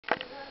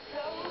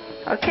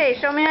Okay,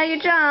 show me how you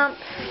jump.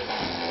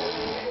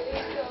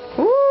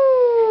 Woo!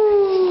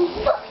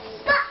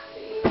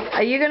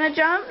 Are you gonna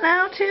jump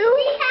now too?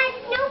 We had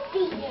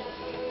Snoopy.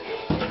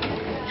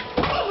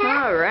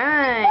 All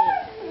right.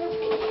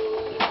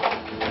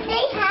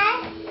 They had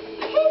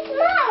his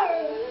mom.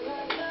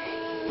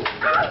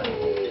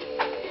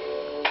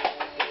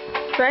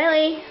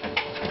 Riley,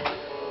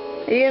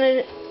 are you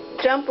gonna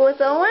jump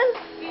with Owen?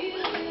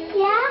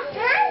 Yeah,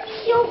 I'm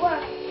sure.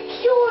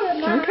 Sure,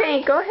 Mom.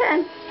 Okay, go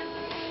ahead.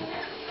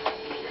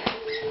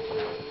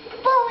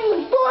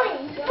 Boing, boing,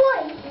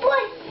 boing,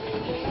 boing.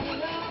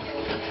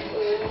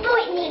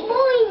 Boing,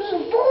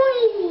 boing,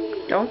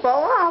 boing. Don't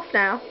fall off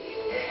now.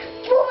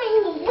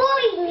 Boing,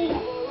 boing,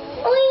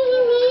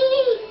 boing.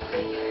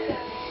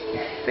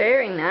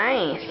 Very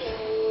nice.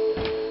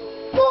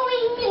 Boing.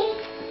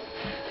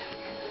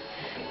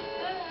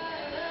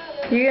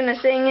 You gonna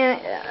sing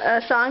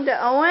a song to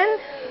Owen?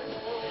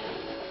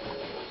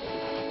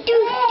 Do,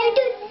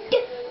 do, do,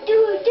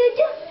 do, do,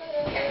 do.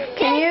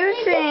 Can you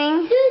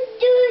sing? Do,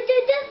 do, do,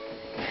 do.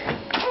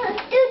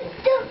 Do,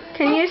 do.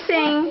 Can you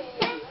sing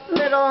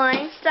Little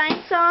Einstein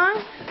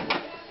song?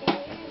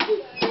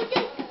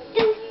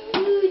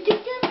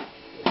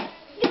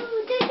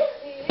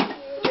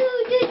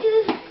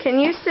 Can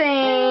you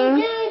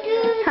sing?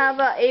 How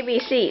about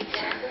ABCs?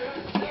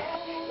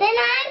 Then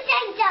I'm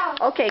saying so.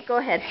 Okay, go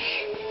ahead.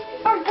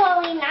 We're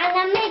going on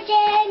a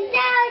mission.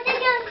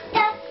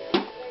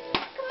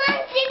 Come on,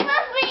 sing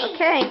with me.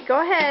 Okay,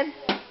 go ahead.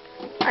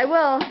 I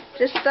will.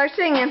 Just start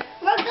singing.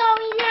 We're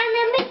going on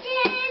a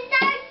mission.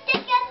 Start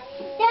together.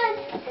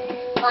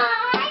 5,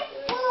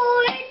 4,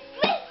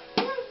 3,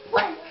 2,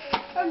 1.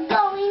 We're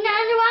going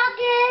on a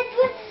rocket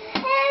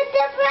and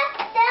the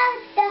rest of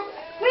the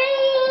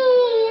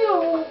rain.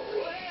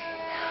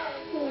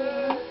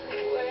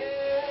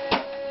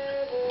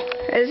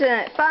 Isn't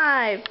it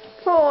 5,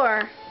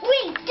 4?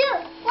 3, 2,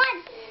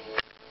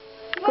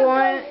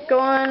 1.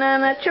 Going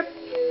on a trip.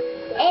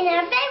 In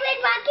our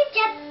favorite rocket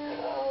ship.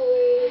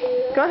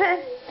 Go ahead.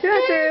 Do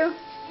it through.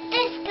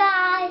 The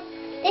sky.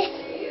 This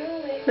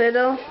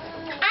Little.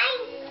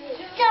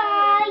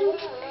 Einstein.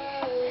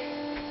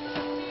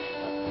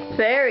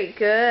 Very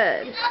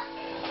good.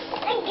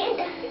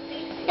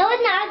 No,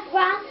 it's not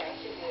rock.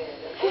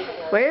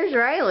 Where's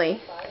Riley?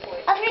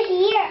 Over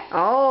here.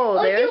 Oh,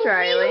 there's Real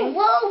Riley.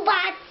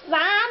 robots,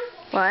 Mom.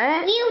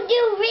 What? You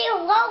do real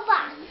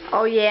robots.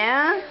 Oh,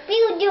 yeah?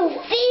 You do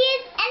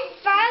feed and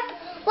verb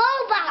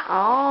robots.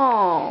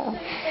 Oh.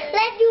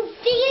 Let's do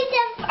feed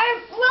and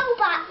verb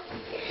robots.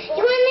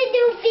 You want to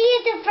do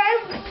feed and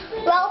verb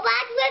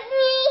robots with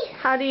me?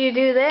 How do you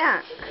do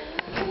that?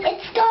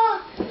 It's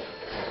called.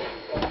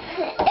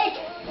 It's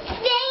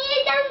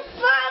feed and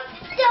verb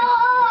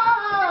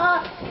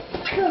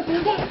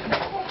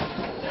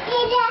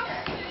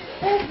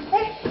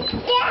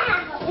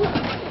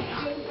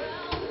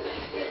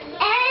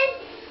and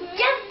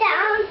jump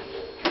down.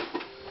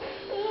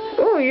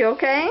 Oh, you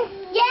okay?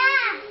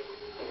 Yeah.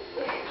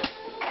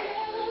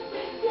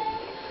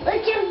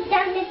 We'll jump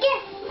down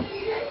again.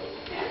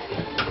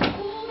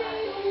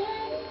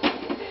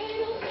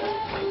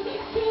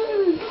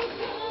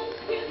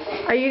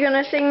 Are you going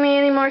to sing me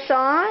any more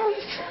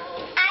songs?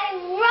 I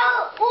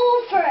roll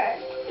over.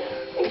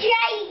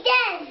 Try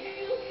again.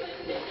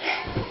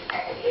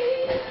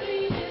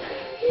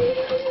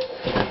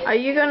 Are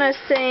you going to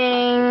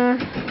sing,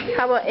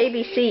 how about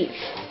ABCs?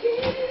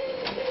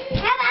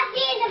 How about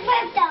seeing the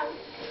first song?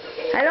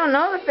 I don't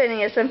know the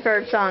Phineas and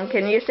Ferb song.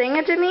 Can you sing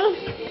it to me?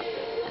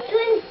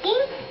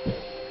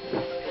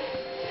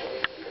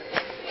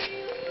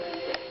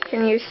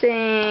 Can you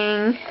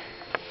sing,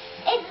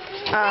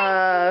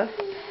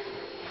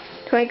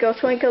 Twinkle,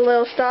 Twinkle,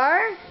 Little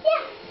Star?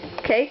 Yeah.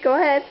 Okay, go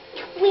ahead.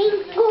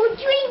 Twinkle,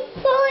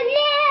 twinkle,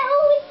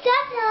 little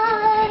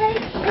star.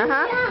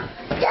 Uh-huh.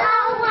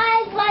 How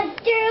I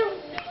wonder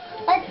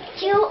what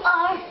you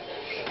are.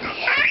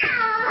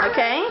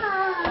 Okay.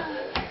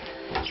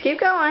 Keep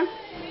going.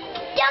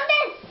 Jump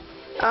in.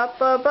 Up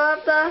above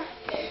the...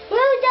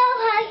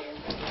 Rudolph high.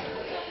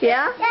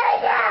 Yeah?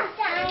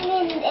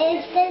 Diamond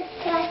is the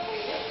sky.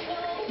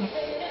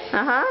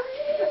 Uh-huh.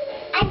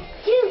 I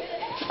do.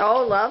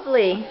 Oh,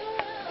 lovely.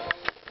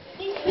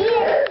 You see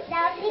it,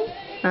 lovely?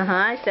 Uh-huh,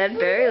 I said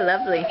very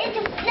lovely. It's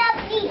a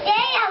lovely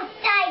day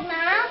outside,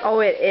 Mom. Oh,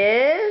 it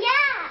is?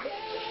 Yeah.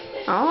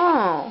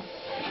 Oh.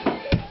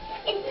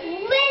 It's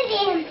really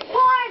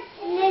important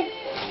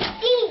to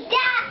see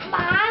that,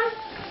 Mom.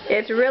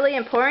 It's really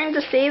important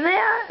to see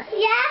that?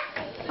 Yeah?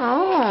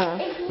 Oh.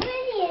 It's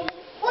really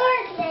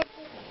important to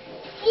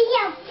see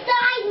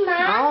outside,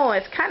 Mom. Oh,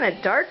 it's kind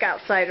of dark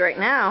outside right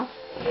now.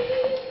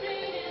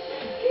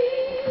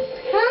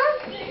 Huh?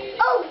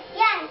 Oh,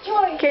 yeah,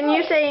 sure. Can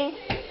you say,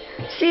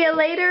 see you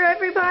later,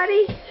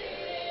 everybody?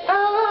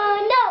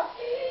 No.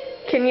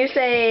 Can you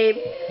say,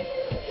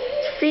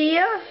 see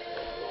ya?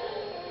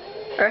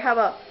 Or how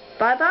about,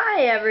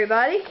 bye-bye,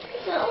 everybody?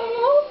 No.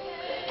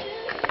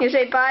 You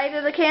say bye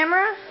to the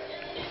camera?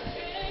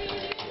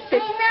 I'm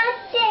not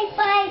say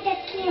bye to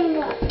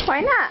camera.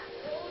 Why not?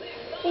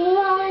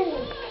 Rolling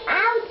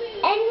out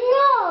and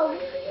roll.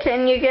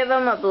 Can you give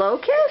him a blow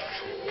kiss?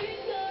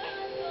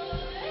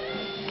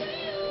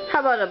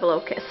 How about a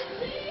blow kiss?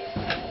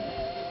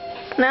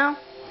 No?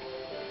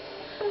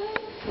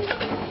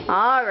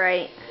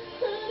 Alright.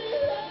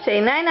 Say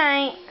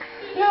night-night.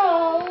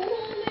 No.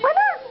 Why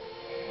not?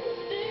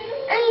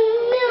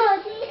 I'm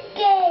not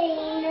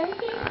scared.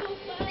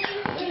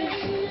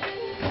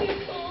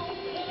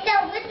 So,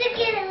 what's the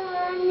kid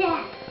on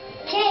that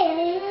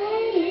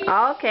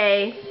chair?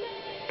 Okay.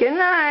 Good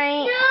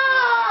night. No.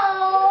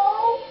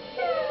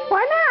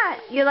 Why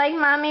not? You like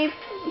mommy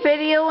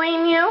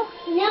videoing you?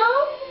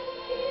 No.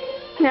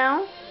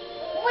 No?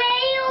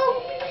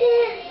 Well,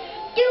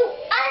 do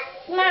us,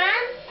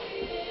 Mom.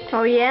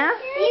 Oh yeah?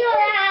 You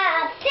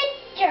have a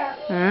picture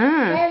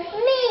of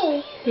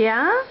me.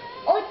 Yeah?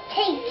 Or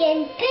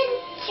taking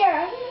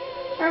picture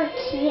or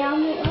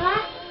camera.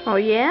 Oh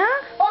yeah?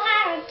 Or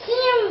have a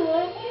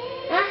camera.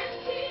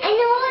 And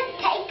we'll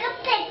take a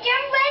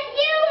picture with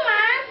you,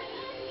 Mom.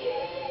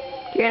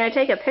 You're gonna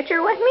take a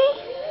picture with me?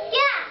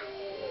 Yeah.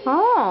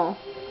 Oh.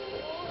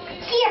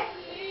 Here.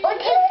 We'll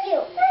take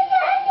you.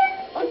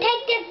 We'll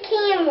take the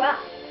camera.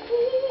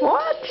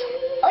 What?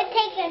 We'll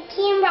take a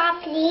camera,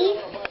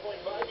 please.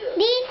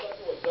 Please.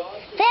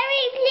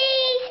 Very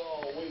please.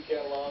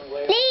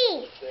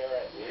 Please.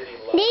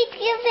 Please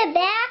give it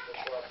back.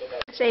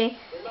 Say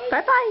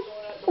bye-bye.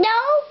 No,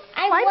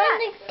 I Why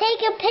want to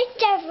take a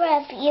picture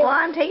of you. Well,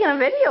 I'm taking a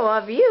video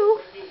of you.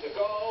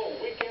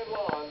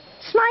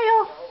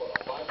 Smile.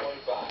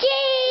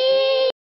 Cheese.